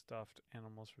vintage stuffed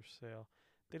animals for sale.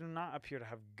 They do not appear to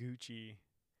have Gucci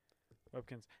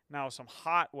Webkins. Now some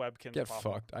hot Webkins. Get pop up.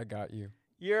 fucked! I got you.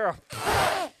 You're a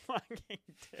fucking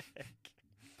dick.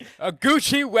 A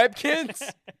Gucci Webkins.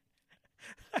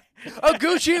 A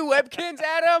Gucci Webkins,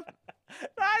 Adam.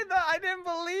 I didn't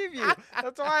believe you.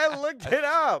 That's why I looked it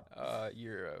up.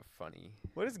 You're funny.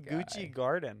 What is guy. Gucci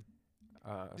Garden?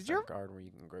 Did you you ever- garden where you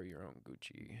can grow your own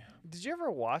Gucci? Did you ever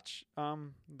watch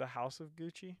The House of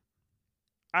Gucci?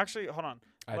 Actually, hold on.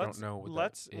 I Let's- don't know what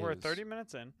Let's. that We're is. 30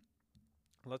 minutes in.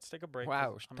 Let's take a break. 'cause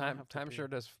Wow, I'm gonna have to time pee. sure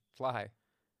does fly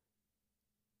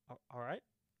All right.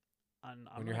 And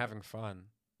when you're having fun.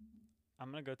 I'm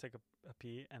gonna go take a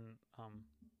pee and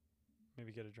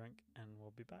maybe get a drink, and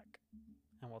we'll be back,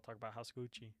 and we'll talk about House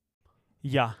Gucci.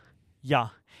 Yeah,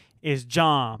 it's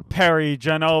John Perry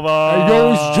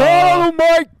Genova.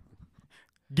 Mike.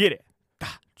 Get it.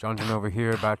 Johnson over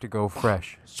here about to go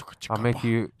fresh. I'll make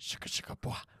you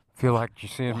feel like you're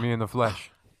seeing me in the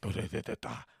flesh.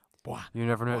 You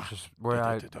never know just where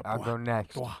I'll go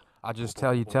next. I'll just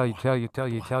tell you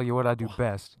what I do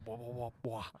best.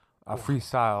 I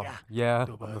freestyle. Yeah,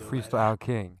 I'm the freestyle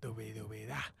king.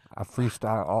 I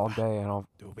freestyle all day and I'll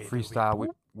freestyle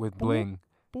with bling.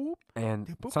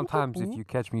 And sometimes if you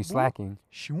catch me slacking,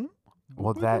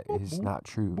 well, that is not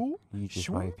true. You just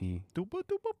might be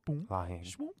lying.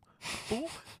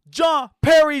 John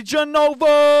Perry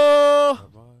Genova.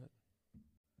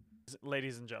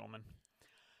 Ladies and gentlemen,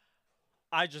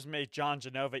 I just made John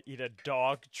Genova eat a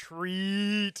dog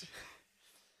treat.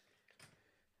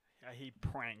 Yeah, he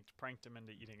pranked him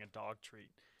into eating a dog treat.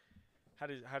 How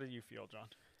did you feel, John?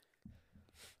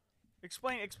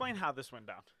 Explain how this went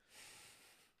down.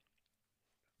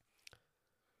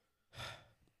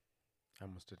 I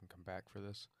almost didn't come back for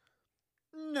this.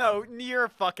 No, you're a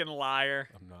fucking liar.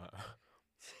 I'm not.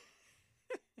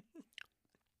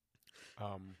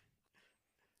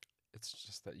 It's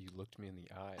just that you looked me in the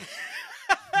eye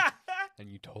and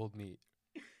you told me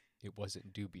it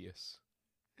wasn't dubious.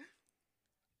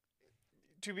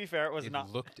 To be fair, it was It not.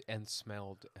 looked and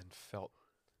smelled and felt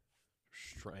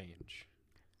strange.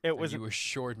 It And was. you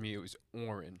assured me it was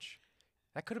orange.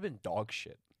 That could have been dog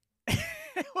shit.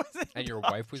 It wasn't. And your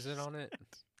dog wife was in on it.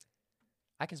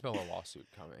 I can smell a lawsuit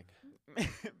coming.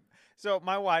 So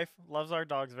my wife loves our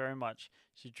dogs very much.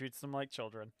 She treats them like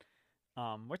children,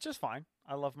 which is fine.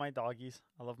 I love my doggies.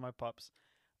 I love my pups.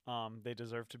 They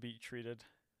deserve to be treated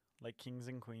like kings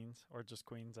and queens, or just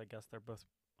queens. I guess they're both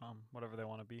whatever they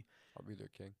want to be. I'll be their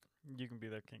king. You can be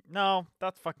their king. No,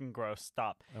 that's fucking gross.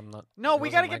 Stop. I'm not. No, it we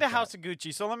wasn't gotta get like to that. House of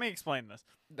Gucci. So let me explain this.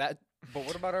 That. But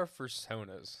what about our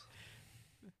personas?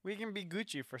 We can be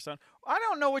Gucci for some. I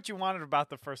don't know what you wanted about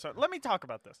the first one. Let me talk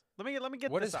about this. Let me get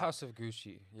What this is out. House of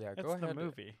Gucci? Yeah, It's go ahead. the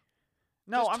movie.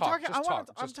 No, Just I'm talk, talking. just talk,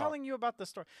 I'm just talk. telling you about the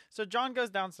story. So John goes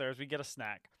downstairs. We get a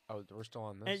snack. Oh, we're still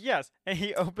on this. And yes, and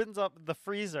he opens up the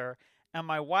freezer, and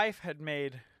my wife had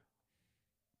made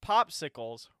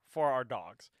popsicles for our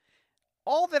dogs.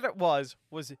 All that it was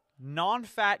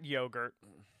non-fat yogurt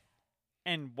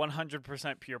and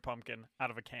 100% pure pumpkin out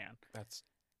of a can. That's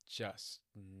just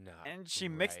not. And she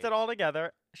mixed right. it all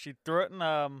together. She threw it in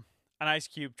an ice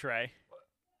cube tray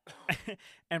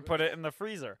and put it in the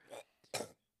freezer.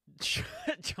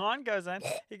 John goes in.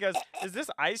 He goes, "Is this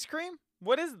ice cream?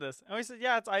 What is this?" And we said,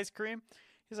 "Yeah, it's ice cream."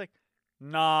 He's like,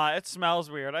 "Nah, it smells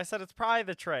weird." I said, "It's probably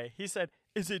the tray." He said,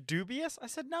 "Is it dubious?" I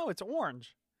said, "No, it's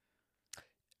orange."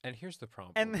 And here's the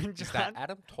problem. And then is that John-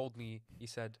 Adam told me, he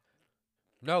said,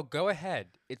 "No, go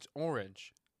ahead. It's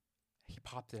orange." He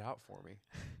popped it out for me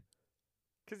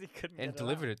Because he couldn't and get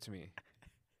delivered it to me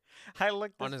I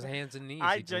looked on this his way. hands and knees.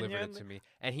 I He delivered it genuinely- to me,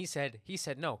 and he said,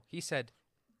 no. He said,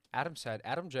 Adam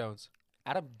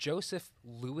Joseph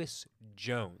Lewis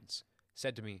Jones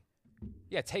said to me,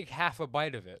 "Yeah, take half a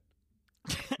bite of it."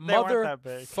 They weren't that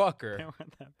big. They Motherfucker.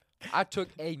 weren't that big. I took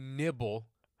a nibble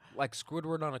like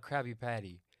Squidward on a Krabby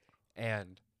Patty,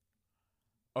 and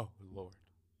oh Lord,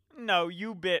 No,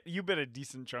 you bit a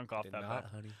decent chunk off did that. not,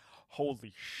 bad. honey.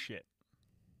 Holy shit!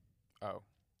 Oh,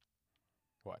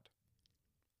 what?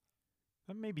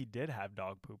 That maybe did have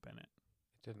dog poop in it.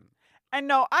 It didn't. And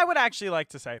no, I would actually like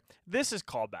to say this is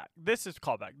callback. This is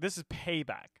callback. This is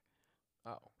payback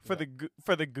Oh, for no,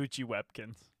 for the Gucci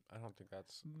Webkins. I don't think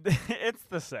that's. It's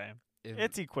the same.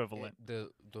 It's equivalent. The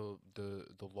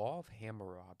law of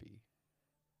Hammurabi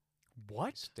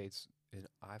What? states an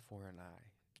eye for an eye.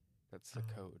 That's the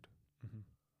Oh. code. Mhm.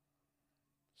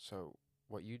 So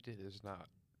what you did is not.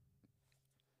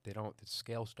 They don't. The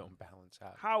scales don't balance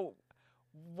out. How?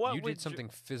 What? You would did something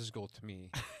physical to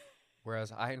me,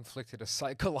 whereas I inflicted a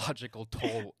psychological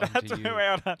toll That's onto wait, you.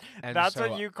 hold on. And That's so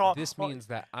what you call. This well, means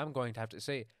that I'm going to have to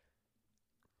say.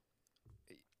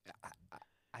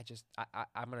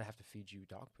 I'm gonna have to feed you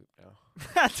dog poop now.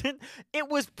 that's it. It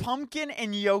was pumpkin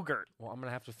and yogurt. Well, I'm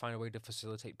gonna have to find a way to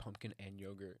facilitate pumpkin and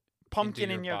yogurt. Pumpkin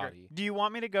your and yogurt. body. Do you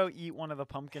want me to go eat one of the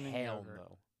pumpkin and Hell yogurt?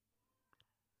 no.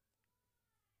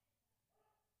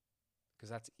 Because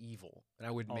that's evil, and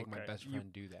I wouldn't make my Okay, best you-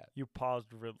 friend do that. You paused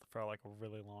for like a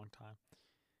really long time,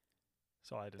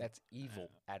 so I didn't. That's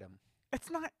evil, Adam. It's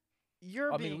not.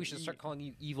 You're. I mean, being we should start calling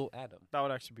you Evil Adam, That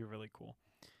would actually be really cool.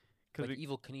 Because like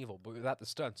Evil Knievel, but without the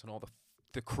stunts and all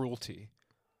the cruelty.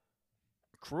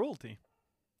 cruelty.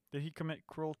 Did he commit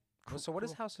cruel? Well, so what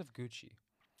is House of Gucci?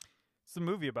 It's a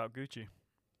movie about Gucci.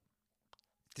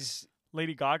 This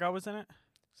Lady Gaga was in it.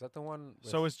 is that the one?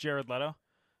 With, So was Jared Leto.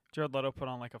 Jared Leto put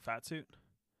on like a fat suit.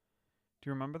 Do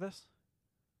you remember this?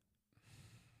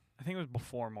 I think it was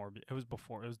before Morbius. It was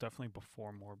before. It was definitely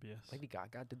before Morbius. Lady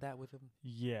Gaga did that with him.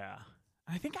 Yeah.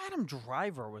 I think Adam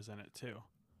Driver was in it too.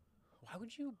 Why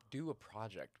would you do a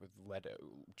project with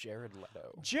Jared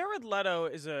Leto? Jared Leto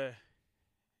is a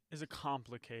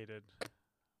complicated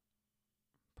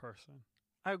person.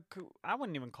 I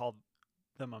wouldn't even call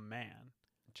them a man.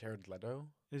 Jared Leto?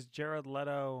 Is Jared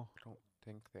Leto? I don't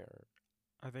think they're.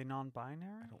 Are they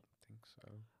non-binary? I don't think so.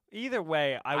 Either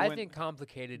way, I I wouldn't- think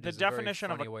complicated the is definition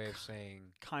a of very a funny way of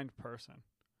saying kind person.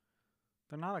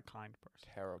 They're not a kind person.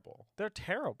 terrible. They're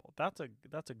terrible. That's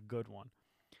a good one.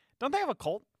 Don't they have a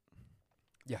cult?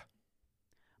 Yeah.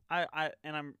 I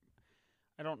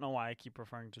don't know why I keep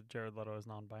referring to Jared Leto as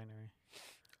non-binary.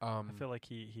 I feel like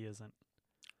he isn't.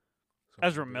 so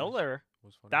Ezra Morbius Miller,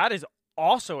 was funny. that is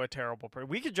also a terrible person.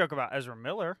 We could joke about Ezra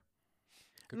Miller.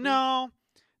 Could we? No,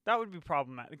 that would be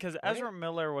problematic because Right? Ezra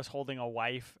Miller was holding a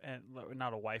wife and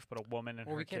not a wife, but a woman and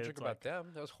Well, her we can't kids. joke about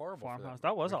them. That was horrible. For them. farmhouse.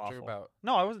 That was We can joke awful. About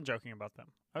No, I wasn't joking about them.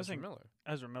 I was Ezra saying Miller.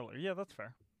 Ezra Miller. Yeah, that's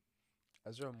fair.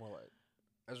 Ezra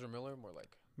Miller more like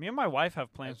Me and my wife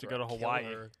have plans to go to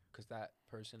Hawaii. because that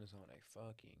person is on a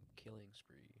fucking killing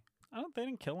spree They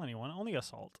didn't kill anyone. Only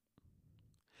assault.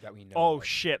 that we know. Oh of,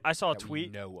 shit! I saw a that tweet.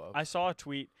 We know of. I saw a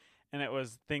tweet, and it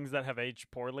was things that have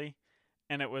aged poorly,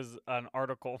 and it was an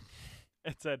article.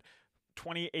 It said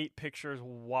 28 pictures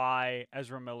why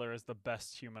Ezra Miller is the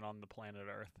best human on the planet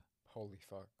Earth. Holy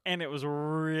fuck! And it was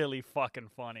really fucking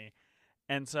funny.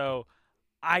 And so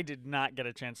I did not get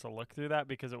a chance to look through that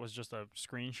because it was just a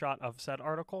screenshot of said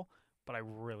article, but I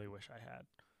really wish I had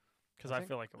because I I think-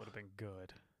 feel like it would have been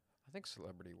good. I think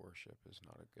celebrity worship is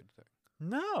not a good thing.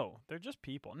 No, they're just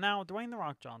people. Now, Dwayne The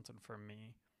Rock Johnson for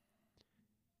me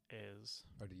is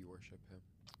Or do you worship him?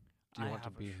 Do you I want to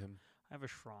have a be sh- him? I have a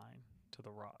shrine to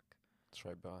The Rock. It's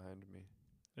right behind me.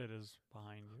 It is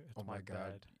behind you. It's Oh my god!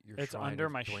 bed. Your It's shrine under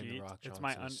of my Dwayne The sheet. Rock It's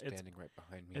my Johnson is it's- standing right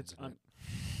behind me. It's isn't un-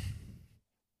 it?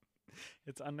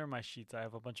 It's under my sheets. I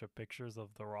have a bunch of pictures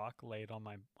of The Rock laid on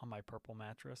my purple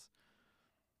mattress.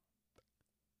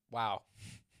 Wow.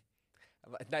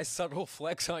 A nice subtle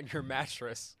flex on your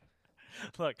mattress.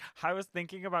 Look, I was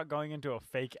thinking about going into a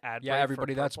fake ad. Yeah, break for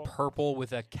everybody, that's Purple. purple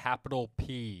with a capital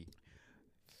P.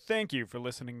 Thank you for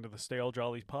listening to the Stale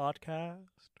Jollies podcast.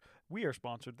 We are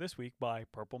sponsored this week by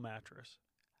Purple Mattress,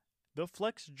 the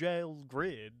flex gel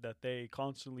grid that they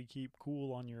constantly keep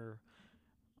cool on your.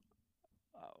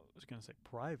 I was gonna say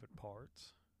private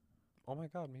parts. Oh my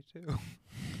god, me too.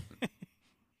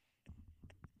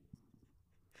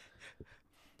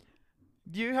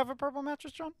 Do you have a purple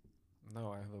mattress, John?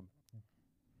 No, I have a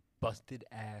busted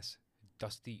ass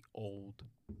dusty old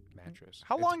mattress.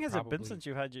 How It's long has it been probably- since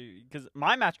you had you? Because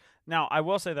my match. Now, I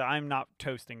will say that I'm not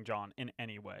toasting John in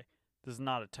any way. This is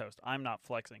not a toast. I'm not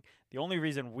flexing. The only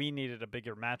reason we needed a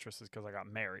bigger mattress is because I got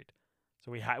married,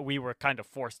 so we were kind of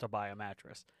forced to buy a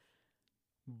mattress.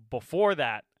 Before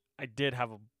that, I did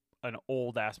have an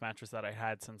old ass mattress that I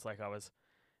had since like it was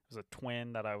a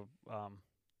twin that I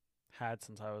had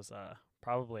since I was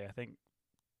probably I think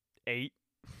 8.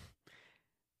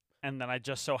 And then I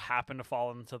just so happened to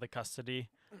fall into the custody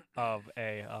of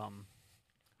a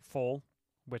full,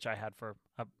 which I had for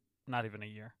not even a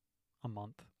year,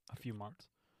 a few months.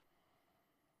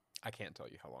 I can't tell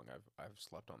you how long I've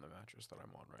slept on the mattress that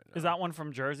I'm on right now. Is that one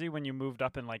from Jersey when you moved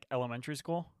up in like elementary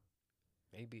school?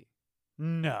 Maybe.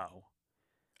 No.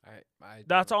 I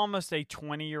That's don't- almost a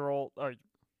 20-year-old. When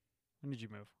did you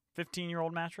move?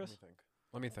 15-year-old mattress?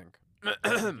 Let me think.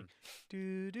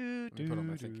 Do do Let me put on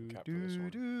my thinking cap for this one.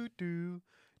 do do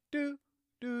do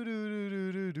do do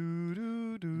do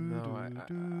do do No, I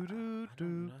do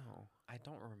don't know. I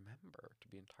don't remember, to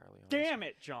be entirely honest. Damn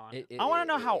it, John! It- I want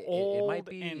to know how it old might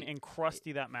be- and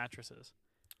crusty that mattress is.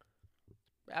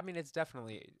 I mean, it's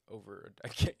definitely over a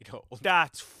decade old.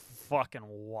 That's fucking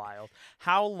wild.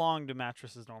 How long do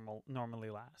mattresses normally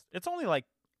last? It's only like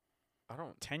I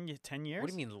don't. 10 years.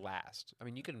 What do you mean last? I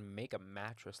mean, you can make a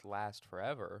mattress last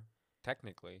forever,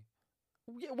 technically.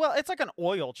 Yeah, well, it's like an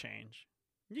oil change.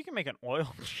 You can make an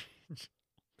oil change.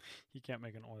 You can't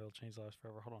make an oil change last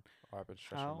forever. Hold on. Oh, I've been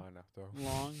stretching How mine out though.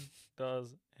 Long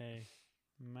does a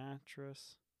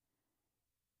mattress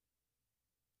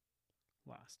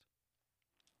last?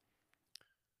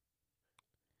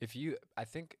 I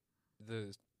think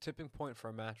the tipping point for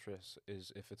a mattress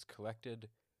is if it's collected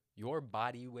your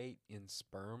body weight in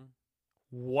sperm,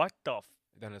 What the?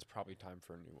 then it's probably time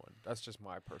for a new one. That's just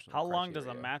my personal. How long does a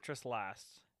criteria. mattress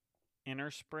last? Inner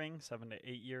spring, 7 to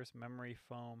 8 years. Memory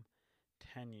foam,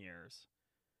 10 years.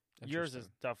 Yours is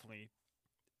Interesting. definitely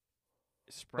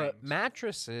springs. But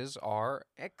mattresses are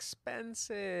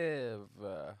expensive.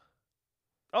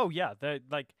 Oh yeah, I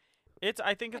think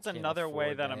I it's can't another way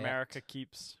afford that that. America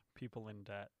keeps people in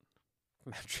debt.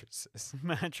 Mattresses.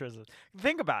 Mattresses.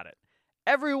 Think about it.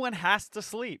 Everyone has to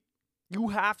sleep. You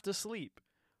have to sleep.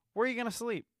 Where are you gonna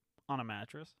sleep? On a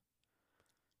mattress.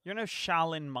 You're no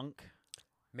Shaolin monk.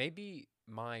 Maybe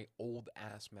my old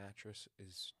ass mattress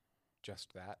is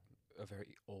just that, a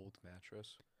very old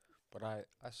mattress. But I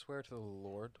swear to the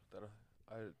Lord that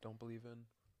I don't believe in,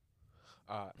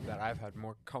 that I've had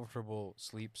more comfortable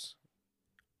sleeps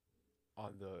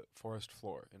on the forest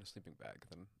floor in a sleeping bag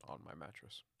than on my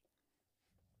mattress.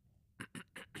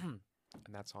 And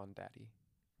that's on Daddy.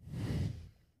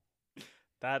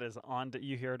 That is on.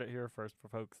 You heard it here first, for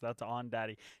folks. That's on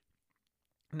Daddy.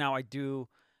 Now I do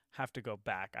have to go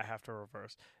back. I have to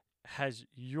reverse. Has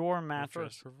your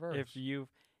mattress? Reverse.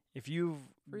 If you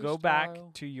go back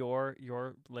Freestyle. to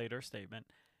your later statement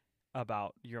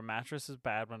about your mattress is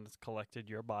bad when it's collected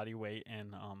your body weight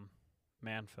in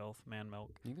man filth, man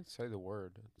milk. You can say the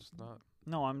word. It's not.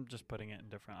 No, I'm just putting it in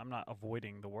different. I'm not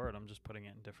avoiding the word. I'm just putting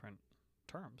it in different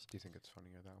terms. Do you think it's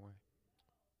funnier that way?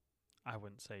 I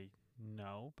wouldn't say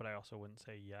no, but I also wouldn't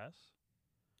say yes.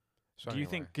 So do you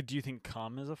anyway, think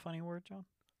cum is a funny word, John?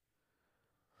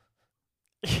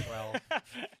 Well,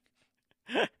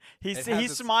 he it has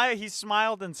its- he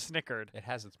smiled and snickered. it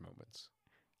has its moments.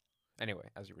 Anyway,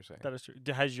 as you were saying. That is true.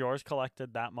 Has yours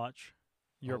collected that much?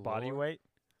 Your Oh, body Lord. weight?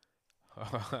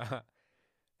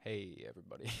 Hey,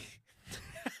 everybody.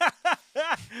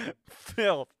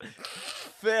 Filth.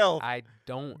 I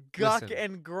don't Guck listen,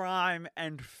 and grime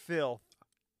and filth.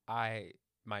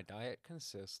 my diet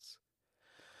consists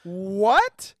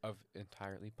What? of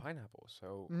entirely pineapple.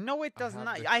 So No, it does I have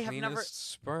not. the I have never.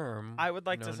 cleanest sperm. I would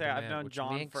like to known say I've man, known which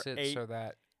John makes for it 8 so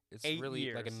that it's 8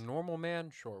 really like a years. normal man.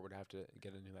 Sure, would have to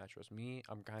get a new mattress. Me,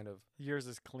 I'm kind of Yours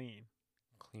is clean,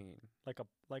 clean. like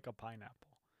a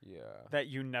pineapple Yeah. that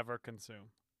you never consume.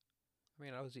 I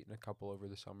mean, I was eating a couple over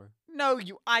the summer. No,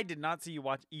 I did not see you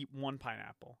eat one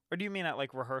pineapple. Or do you mean at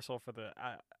like rehearsal for the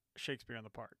Shakespeare in the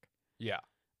Park? Yeah.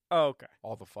 Oh, okay.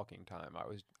 All the fucking time. I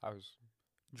was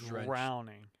Drenched.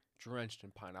 Drowning drenched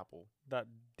in pineapple. that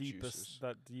Juices.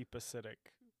 deep acidic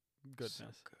goodness. So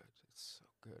good. It's so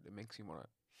good. It makes you wanna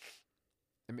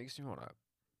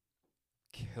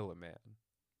kill a man.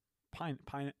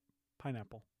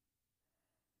 Pineapple.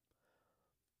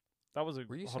 That was a.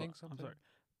 Were you hold saying on, something? I'm sorry.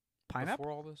 Pineapple.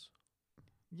 Before all this?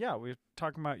 Yeah, we were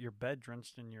talking about your bed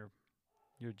drenched in your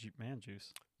man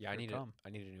juice. Yeah, I Your need cum. a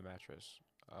new mattress.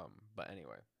 But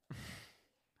anyway.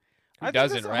 I Who think this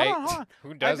doesn't, is- right? hold on.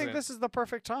 Who I doesn't? think this is the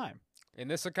perfect time. In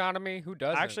this economy, who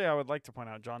doesn't? Actually, I would like to point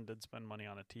out John did spend money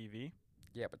on a TV.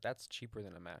 Yeah, but that's cheaper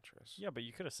than a mattress. Yeah, but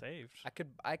you could have saved.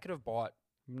 I could have bought.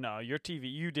 No, your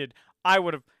TV. You did. I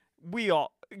would have. We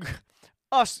all,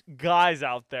 us guys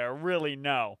out there, really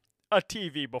know a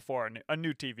TV before a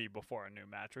new TV before a new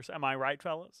mattress. Am I right,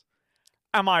 fellas?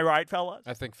 Am I right, fellas?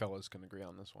 I think fellas can agree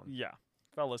on this one. Yeah,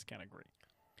 fellas can agree.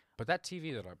 But that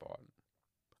TV that I bought,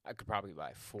 I could probably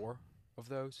buy 4 of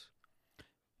those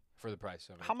for the price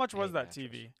of it. How much was that mattress.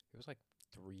 TV? It was like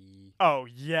 3. Oh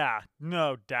yeah,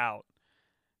 no doubt.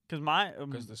 Because my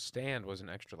Because the stand was an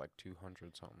extra like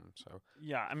 200 something. So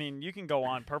yeah, I mean you can go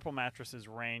on. Purple mattresses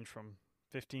range from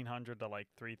 1,500 to like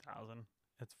 3,000.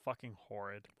 It's fucking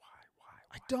horrid. why?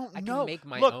 I don't I know. can make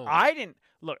my look, own.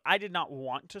 I did not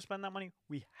want to spend that money.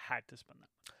 We had to spend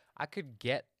that. I could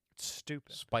get It's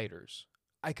stupid. spiders.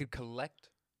 I could collect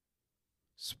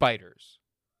spiders.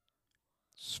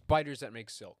 Spiders that make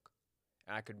silk.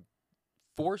 And I could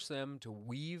force them to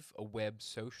weave a web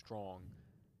so strong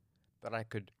that I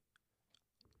could,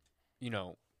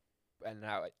 and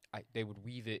now they would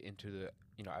weave it into the,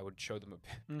 I would show them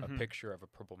a Mhm. picture of a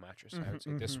purple mattress. I Mhm, would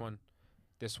say this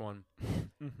mhm. one,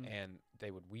 Mhm, and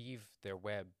they would weave their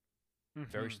web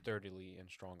very mhm, sturdily and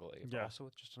strongly, but Yeah. also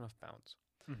with just enough bounce.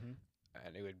 mhm.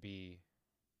 And it would be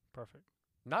Perfect.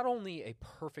 not only a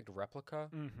perfect replica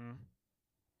Mm-hmm.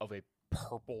 of a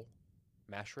purple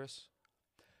mattress,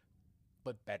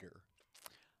 but better.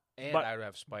 And But- I would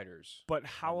have spiders. But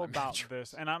how my about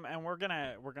mattress. this? And we're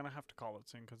gonna have to call it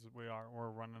soon because we're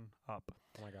running up.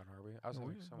 Oh my god, are we? I was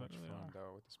having We so much literally fun are.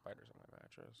 though with the spiders on my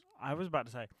mattress. I was about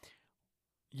to say,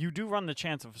 you do run the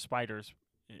chance of spiders,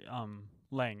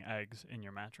 laying eggs in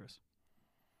your mattress.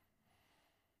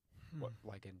 What,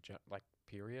 like like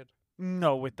period?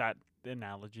 No, with that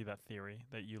analogy, that theory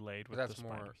that you laid with that's the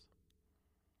more- spiders.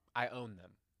 I own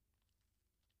them.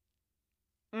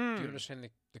 Do you understand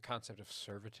the concept of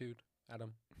servitude,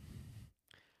 Adam?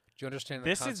 Do you understand the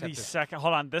This is concept the of second.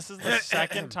 Hold on. This is the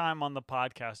second time on the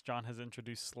podcast John has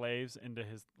introduced slaves into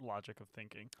his logic of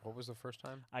thinking. what was the first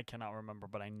time? I cannot remember,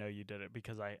 but I know you did it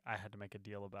because I had to make a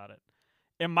deal about it.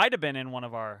 It might have been in one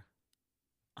of our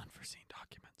unforeseen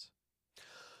documents.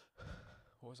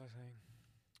 What was I saying?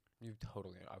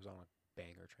 I was on a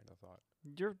banger train of thought.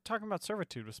 You're talking about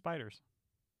servitude with spiders.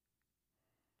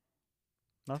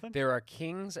 Nothing? There are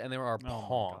kings and there are Oh my God.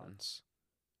 pawns.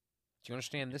 Do you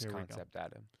understand this Here we go. concept,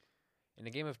 Adam? In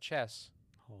a game of chess,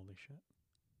 Holy shit.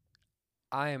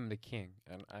 I am the king,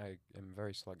 and I am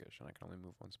very sluggish, and I can only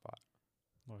move one spot.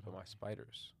 Lord But my help me.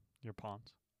 spiders, Your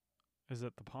pawns. Is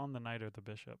it the pawn, the knight, or the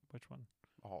bishop? Which one?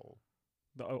 all.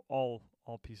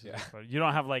 All pieces Yeah. of spider. You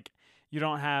don't have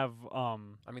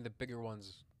I mean, the bigger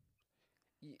ones.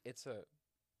 It's a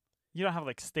you don't have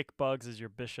like stick bugs as your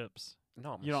bishops.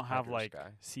 no. I'm You a don't have spiders like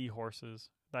guy. seahorses.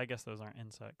 I guess those aren't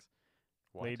insects.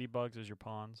 What? Ladybugs as your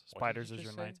pawns. What did Spiders you as your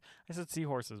just say? knights. I said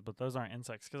seahorses, but those aren't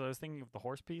insects because I was thinking of the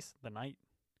horse piece, the knight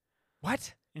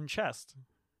What? in chest.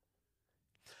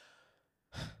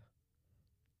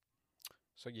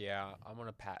 So yeah, I'm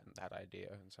gonna patent that idea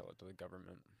and sell it to the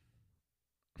government.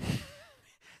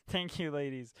 Thank you,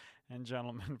 ladies and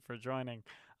gentlemen, for joining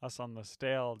us on the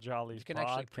Stale Jolly You can podcast.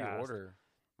 actually pre-order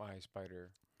my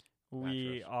spider.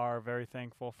 We mattress. are very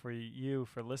thankful for you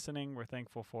for listening. We're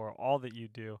thankful for all that you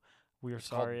do. We are It's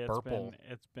called sorry Burple.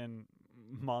 it's been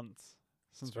months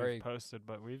since very- we've posted,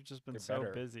 but we've just been They're so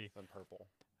better busy. than purple.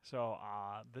 So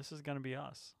this is gonna be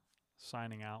us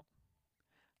signing out.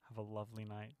 Have a lovely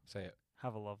night. Say it.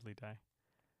 Have a lovely day.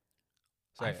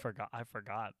 Say I it.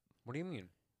 forgot. What do you mean?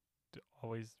 To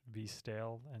always be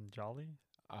stale and jolly.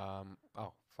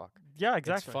 Oh fuck. Yeah,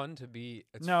 exactly. It's fun to be.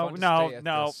 It's No, fun to no, stay at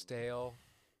no. the stale,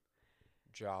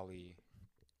 jolly,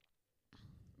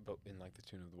 but in like the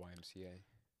tune of the YMCA.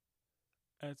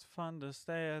 It's fun to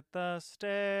stay at the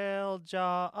Stale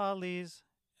Jollies.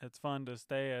 It's fun to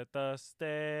stay at the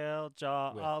Stale With. It's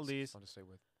Jollies. fun to stay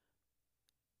with.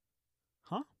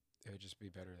 Huh? It would just be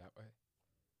better that way.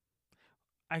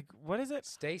 What is it?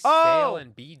 Stay stale Oh!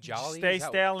 and be jolly. Stay Is that-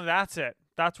 stale, and that's it.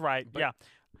 That's right. But- yeah.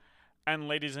 And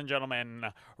ladies and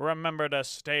gentlemen, remember to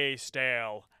stay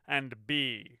stale and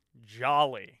be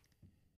jolly.